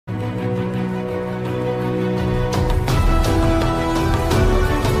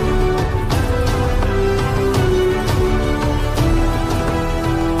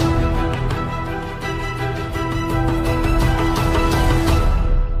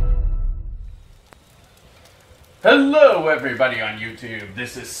Hello everybody on YouTube,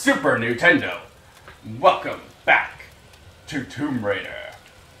 this is Super Nintendo. Welcome back to Tomb Raider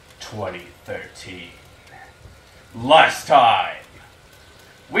 2013. Last time,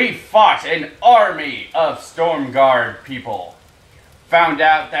 we fought an army of Stormguard people. Found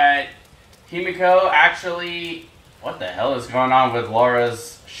out that Himiko actually... What the hell is going on with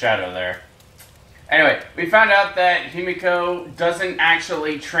Laura's shadow there? Anyway, we found out that Himiko doesn't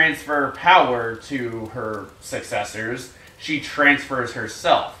actually transfer power to her successors. She transfers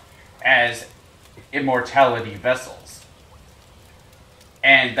herself as immortality vessels.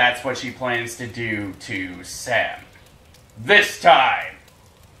 And that's what she plans to do to Sam. This time!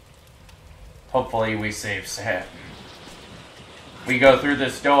 Hopefully we save Sam. We go through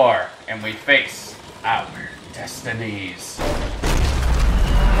this door and we face our destinies.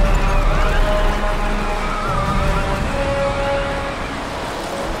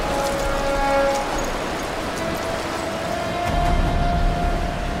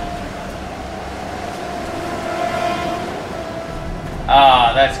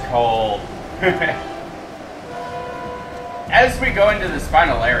 Ah, that's cold. As we go into this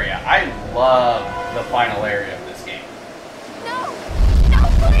final area, I love the final area of this game. No! No,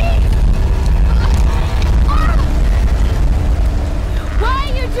 please! Why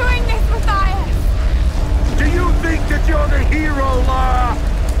are you doing this, Matthias? Do you think that you're the hero, Lara?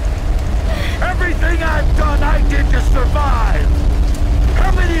 Everything I've done, I did to survive.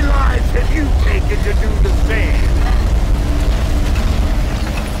 How many lives have you taken to do the same?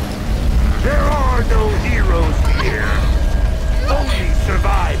 There are no heroes here. Only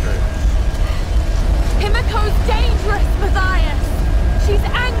survivors. Himiko's dangerous, Matthias. She's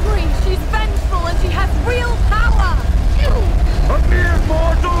angry, she's vengeful, and she has real power. A mere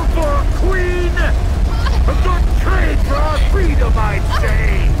mortal for a queen? A good trade for our freedom, I'd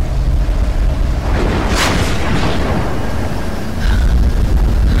say.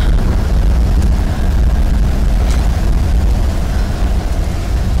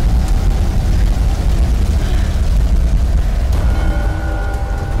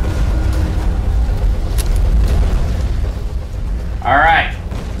 Alright,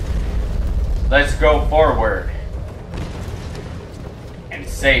 let's go forward and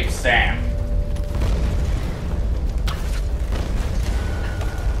save Sam.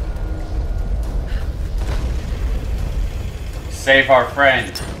 Save our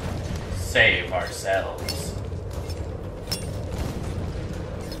friend, save ourselves.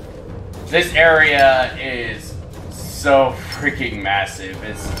 This area is so freaking massive,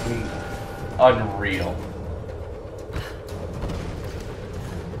 it's unreal.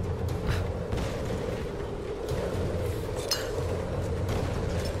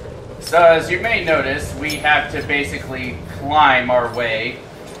 So as you may notice, we have to basically climb our way,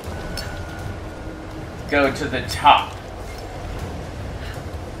 go to the top.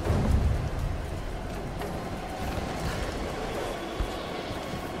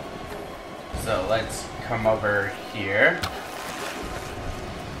 So let's come over here.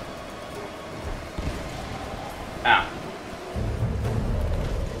 Ah.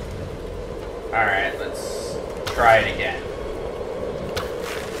 Alright, let's try it again.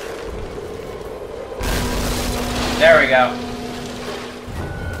 There we go.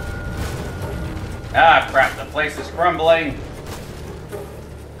 Ah, crap, the place is crumbling.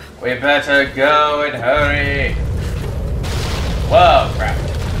 We better go and hurry. Whoa, crap.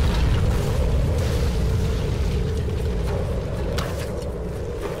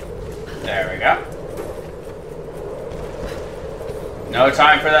 There we go. No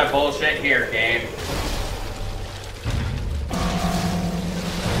time for that bullshit here, game.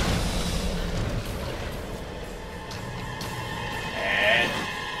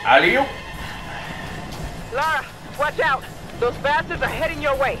 Out of you? Lara, watch out! Those bastards are heading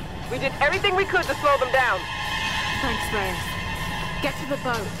your way. We did everything we could to slow them down. Thanks, Reyes. Get to the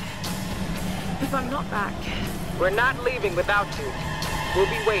boat. If I'm not back... We're not leaving without you. We'll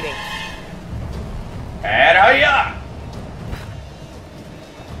be waiting. And hiya!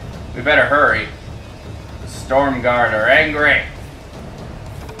 We better hurry. The Stormguard are angry.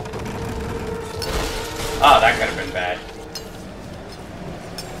 Oh, that could have been bad.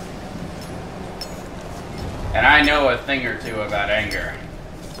 And I know a thing or two about anger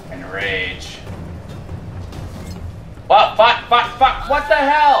and rage. What? Fuck! Fuck! Fuck! What the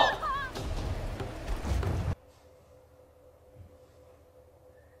hell?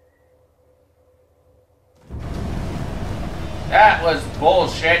 That was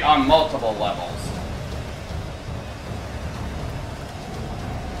bullshit on multiple levels.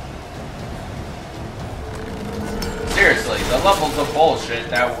 Seriously, the levels of bullshit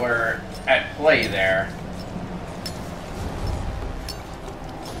that were at play there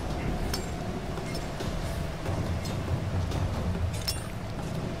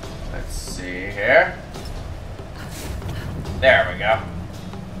here. There we go.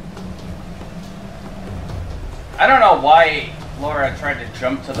 I don't know why Laura tried to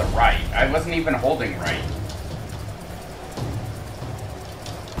jump to the right. I wasn't even holding right.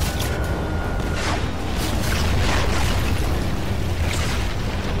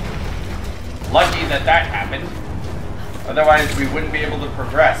 Lucky that that happened. Otherwise, we wouldn't be able to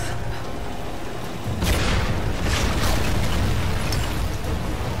progress.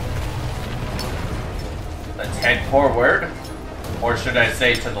 Let's head forward. Or should I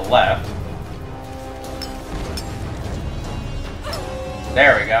say to the left.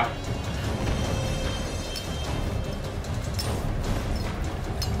 There we go.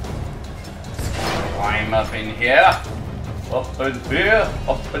 Let's climb up in here. Up in here.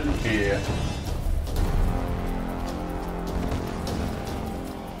 Up in here.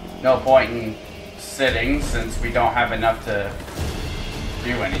 No point in sitting since we don't have enough to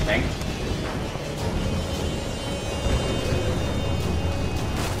do anything.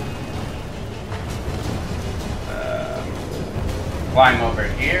 Climb over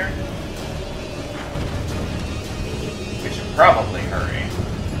here. We should probably hurry.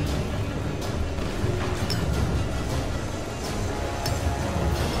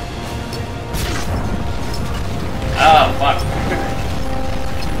 Oh, fuck.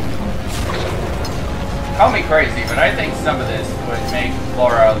 Call me crazy, but I think some of this would make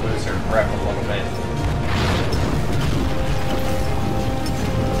Laura lose her grip a little bit.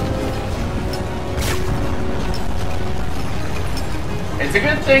 It's a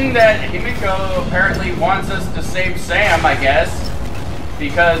good thing that Himiko apparently wants us to save Sam, I guess.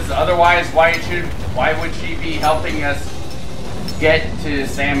 Because otherwise, why would she be helping us get to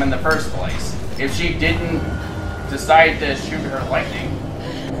Sam in the first place? If she didn't decide to shoot her lightning.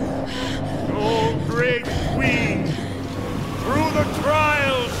 Oh, great queen! Through the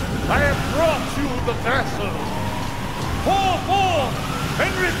trials, I have brought you the vessel. Pour forth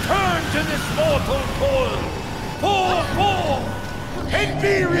and return to this mortal coil. Pour forth and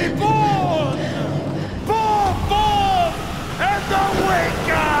be reborn! Pour forth and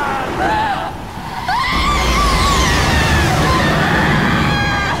awaken!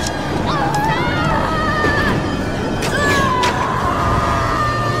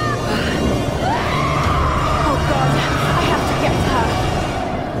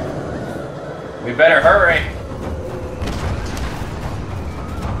 We better hurry.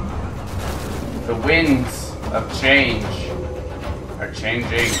 The winds of change are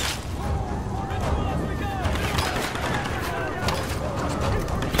changing.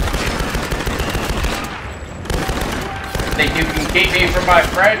 Think you can keep me from my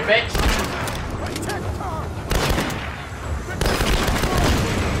friend, bitch?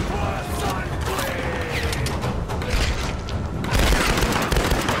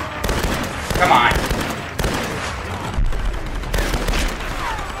 Come on.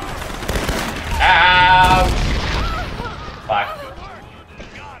 Ouch. Fuck.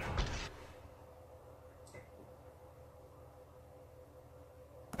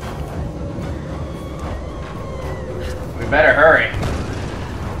 We better hurry.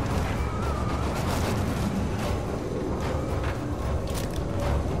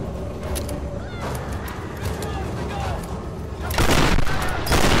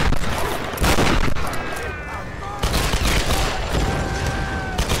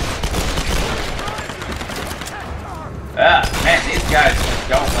 Ah, man, these guys just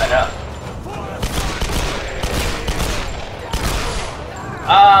don't let up.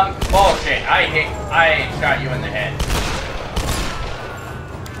 Bullshit. I shot you in the head.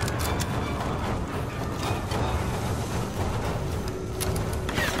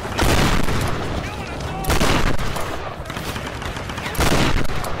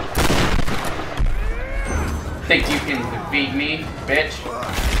 Think you can defeat me, bitch?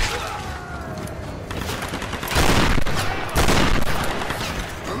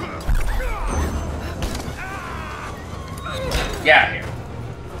 Get out of here.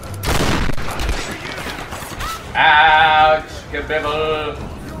 Ouch, kabibble.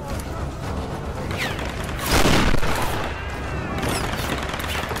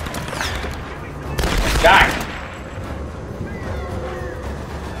 Die.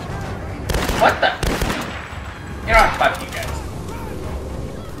 What the? You know what? Fuck you guys.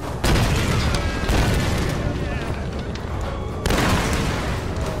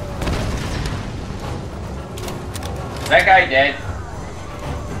 Is that guy dead?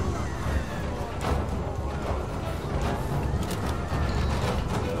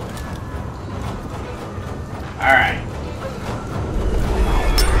 Alright.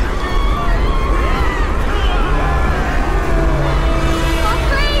 Oh,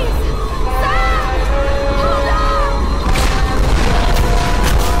 please! Sam!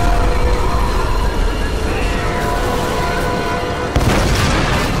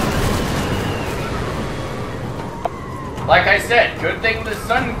 I said, good thing the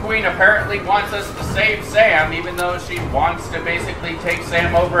Sun Queen apparently wants us to save Sam, even though she wants to basically take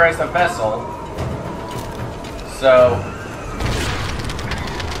Sam over as a vessel. So...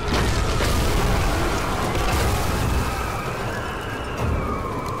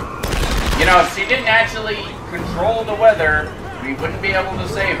 you know, if she didn't actually control the weather, we wouldn't be able to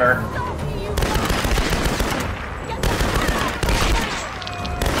save her.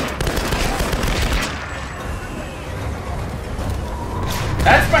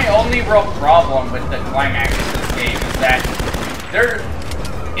 That's my only real problem with the climax of this game, is that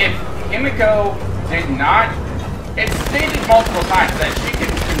if Himiko did not, it's stated multiple times that she can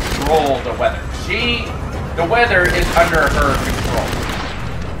control the weather. The weather is under her control.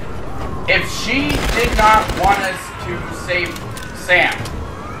 If she did not want us to save Sam,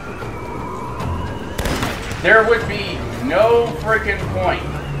 there would be no freaking point.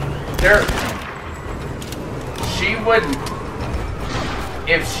 She would,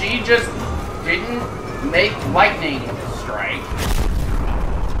 if she just didn't make lightning strike,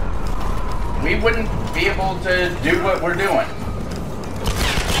 we wouldn't be able to do what we're doing.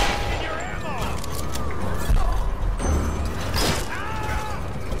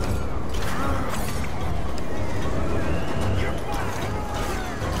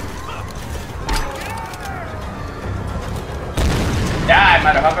 Die,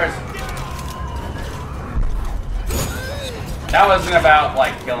 motherfuckers! That wasn't about,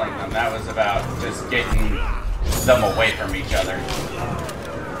 like, killing them. That was about just getting them away from each other.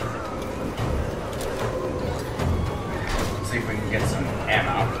 Let's see if we can get some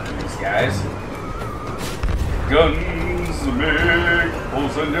ammo from these guys. Guns make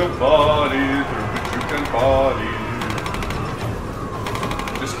holes in your body through which you can body.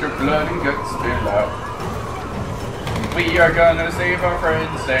 Just your blood and guts spill out. We are gonna save our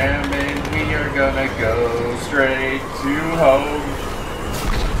friend Sam, and we are gonna go straight to home.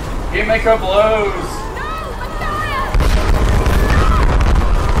 Himiko blows! No, Matthias!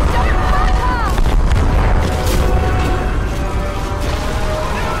 Don't hurt her!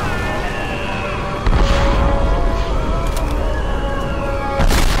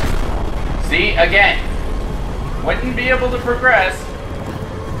 See, again, wouldn't be able to progress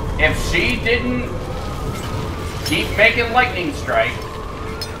if she didn't keep making lightning strike.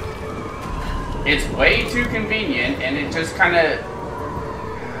 It's way too convenient, and it just kind of,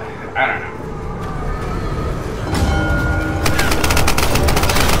 I don't know.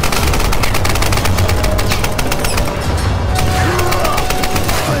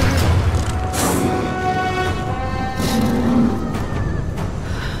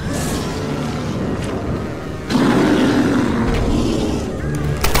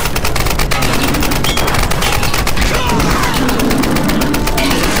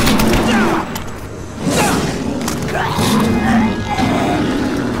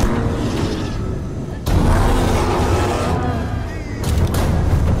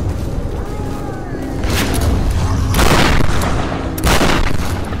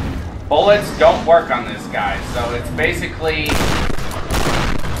 Bullets don't work on this guy, so it's basically,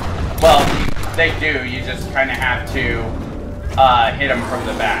 well, they do, you just kind of have to hit him from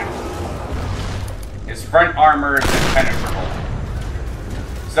the back. His front armor is impenetrable.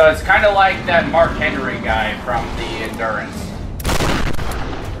 So it's kind of like that Mark Henry guy from the Endurance.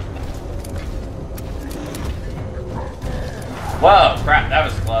 Whoa, crap, that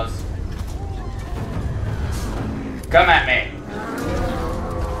was close. Come at me.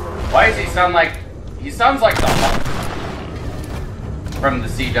 Why does he sound like... he sounds like the Hulk from the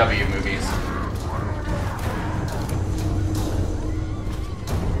CW movies.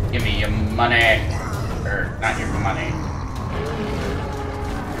 Give me your money. Or, not your money.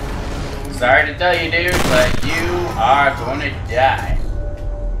 Sorry to tell you, dude, but you are gonna die.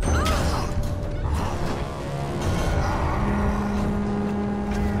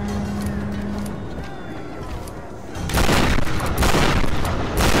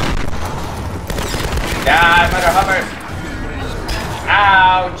 Die, mother hubbers!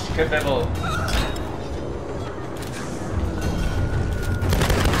 Ouch! Kabibble!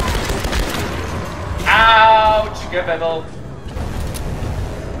 Ouch! Kabibble!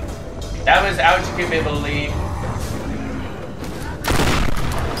 That was ouch kabibbly.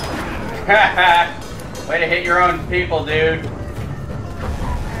 Haha! Way to hit your own people, dude.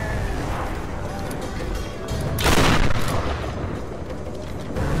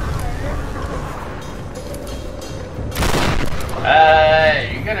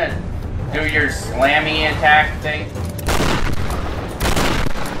 You gonna do your slammy attack thing?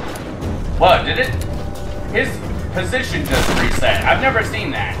 Whoa, did it? His position just reset. I've never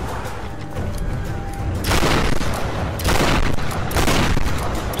seen that.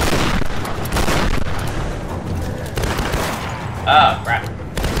 Oh, crap.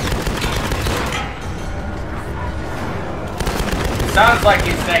 It sounds like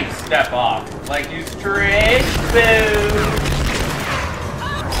he's saying step off. Like you straight boo.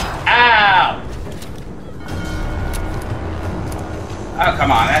 Ow! Oh,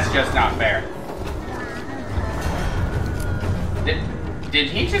 come on, that's just not fair. Did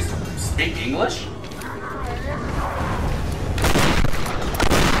he just speak English?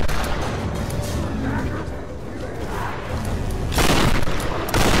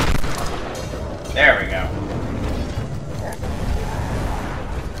 There we go.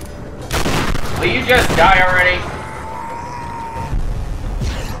 Will you just die already?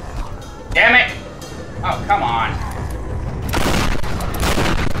 Damn it! Oh, come on.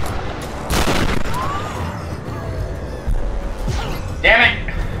 Damn it!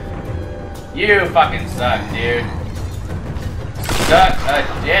 You fucking suck, dude. Suck a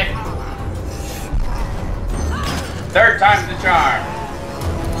dick. Third time's the charm.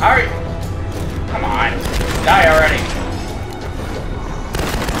 Hurry! Come on. Die already.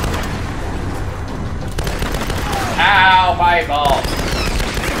 Ow, my ball.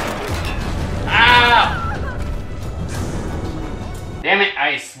 Ow! Damn it,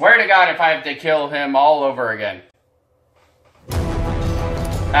 I swear to God if I have to kill him all over again.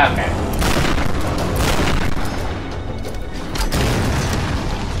 Okay.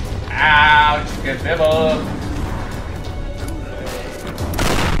 Ouch, good bibble.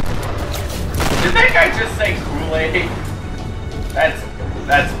 Did that guy just say Kool-Aid?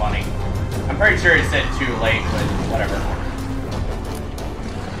 That's funny. I'm pretty sure he said too late, but whatever.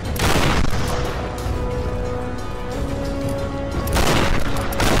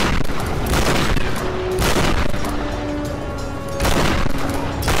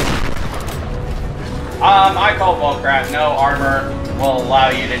 I call bullcrap. No armor will allow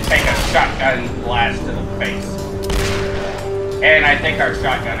you to take a shotgun blast to the face. And I think our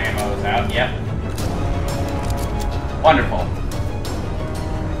shotgun ammo is out. Yep. Wonderful.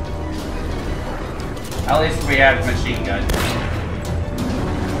 At least we have machine guns.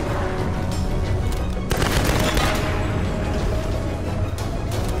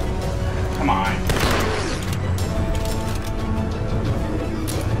 Come on.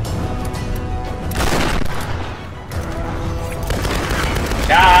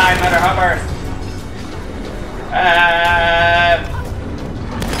 Die, mother hubbers!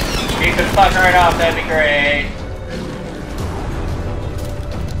 You could fuck right off, that'd be great.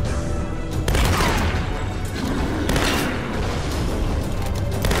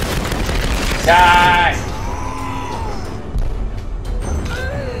 Die!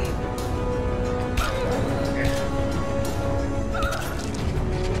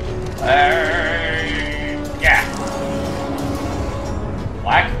 Yeah.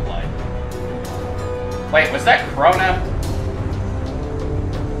 Black blood. Wait, was that Krona?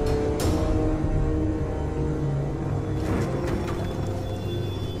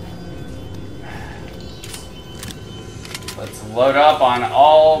 Let's load up on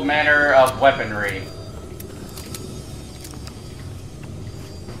all manner of weaponry.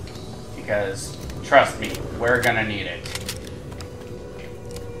 Because, trust me, we're gonna need it.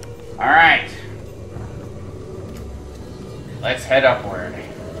 Alright. Let's head upward.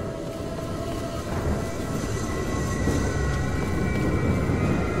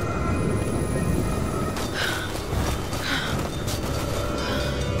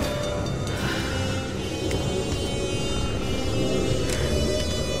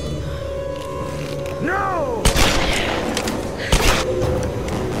 No!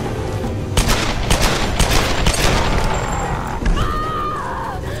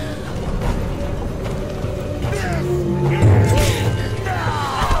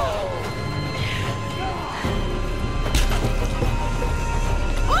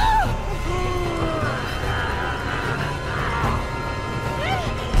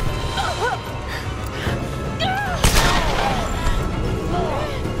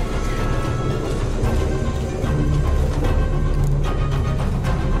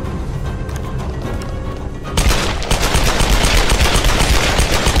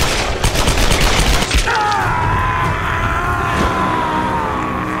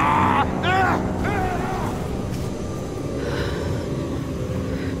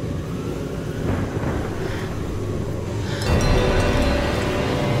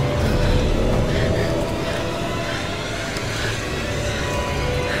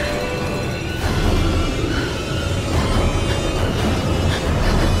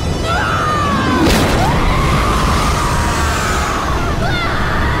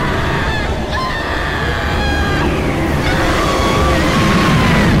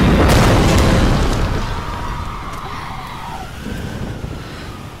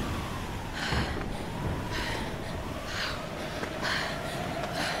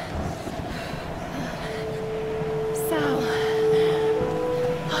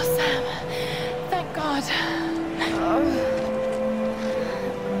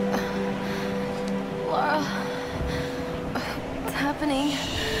 Honey.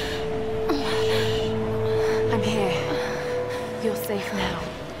 I'm here. You're safe now.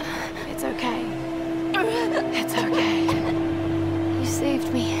 It's okay. It's okay. You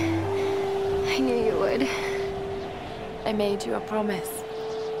saved me. I knew you would. I made you a promise.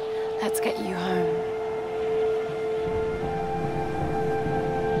 Let's get you home.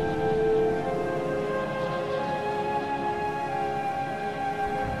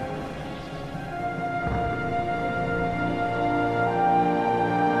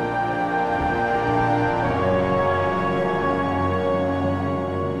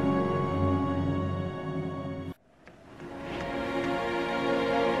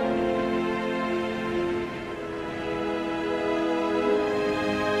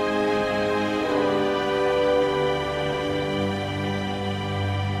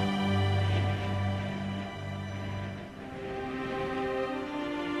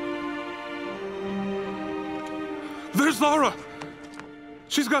 There's Lara!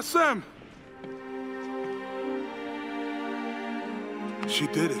 She's got Sam! She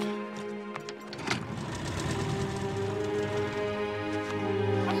did it.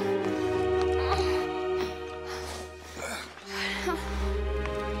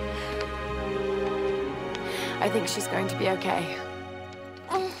 I think she's going to be okay.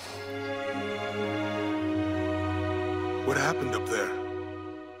 What happened up there?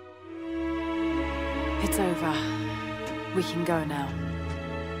 It's over. We can go now.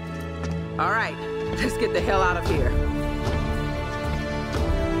 All right, let's get the hell out of here.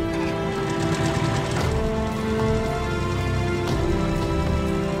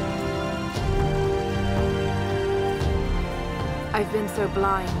 I've been so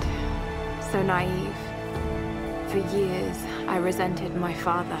blind, so naive. For years, I resented my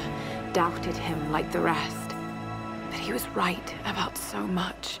father, doubted him like the rest. But he was right about so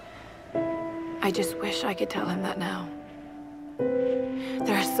much. I just wish I could tell him that now.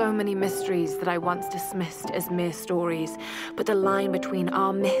 There are so many mysteries that I once dismissed as mere stories, but the line between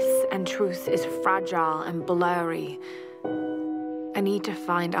our myths and truth is fragile and blurry. I need to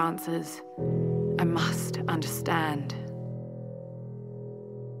find answers. I must understand.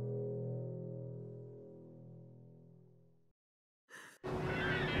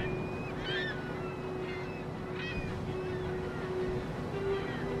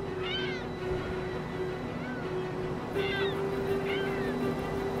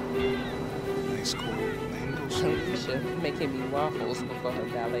 Making me waffles before her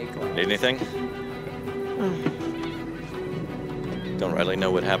ballet class. Need anything? Don't really know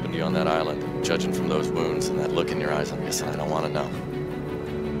what happened to you on that island. Judging from those wounds and that look in your eyes, I'm guessing I don't want to know.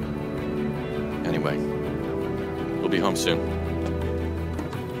 Anyway, we'll be home soon.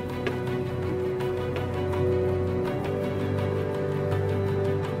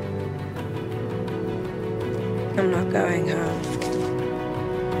 I'm not going home.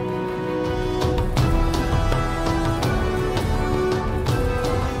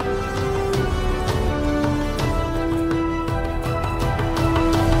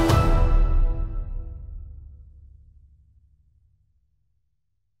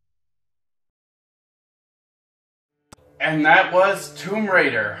 And that was Tomb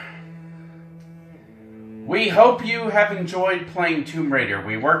Raider. We hope you have enjoyed playing Tomb Raider.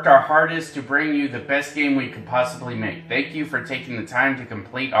 We worked our hardest to bring you the best game we could possibly make. Thank you for taking the time to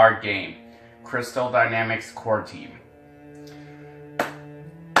complete our game. Crystal Dynamics core team.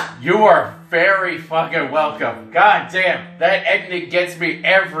 You are very fucking welcome. God damn, that ending gets me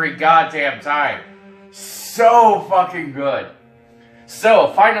every goddamn time. So fucking good.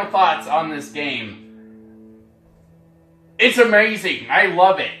 So, final thoughts on this game. It's amazing. I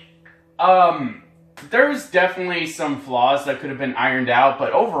love it. There's definitely some flaws that could have been ironed out,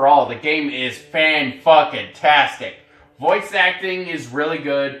 but overall, the game is fan-fucking-tastic. Voice acting is really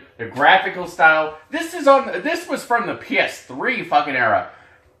good. The graphical style. This was from the PS3 fucking era.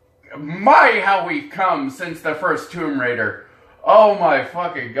 My, how we've come since the first Tomb Raider. Oh my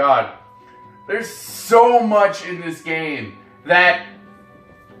fucking god. There's so much in this game that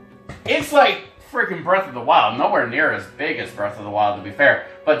it's like freaking Breath of the Wild. Nowhere near as big as Breath of the Wild, to be fair.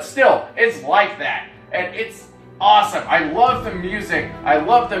 But still, it's like that. And it's awesome. I love the music. I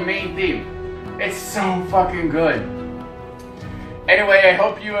love the main theme. It's so fucking good. Anyway, I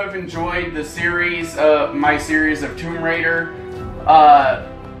hope you have enjoyed the series, my series of Tomb Raider.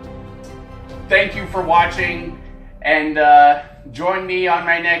 Thank you for watching. And join me on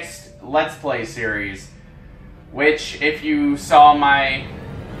my next Let's Play series. Which, if you saw my...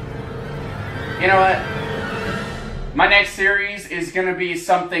 You know what? My next series is going to be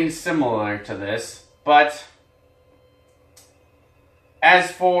something similar to this, but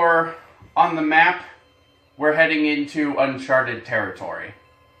as for on the map, we're heading into uncharted territory.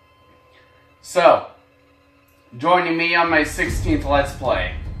 So, joining me on my 16th Let's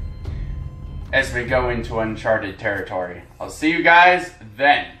Play as we go into uncharted territory. I'll see you guys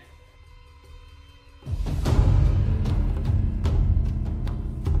then.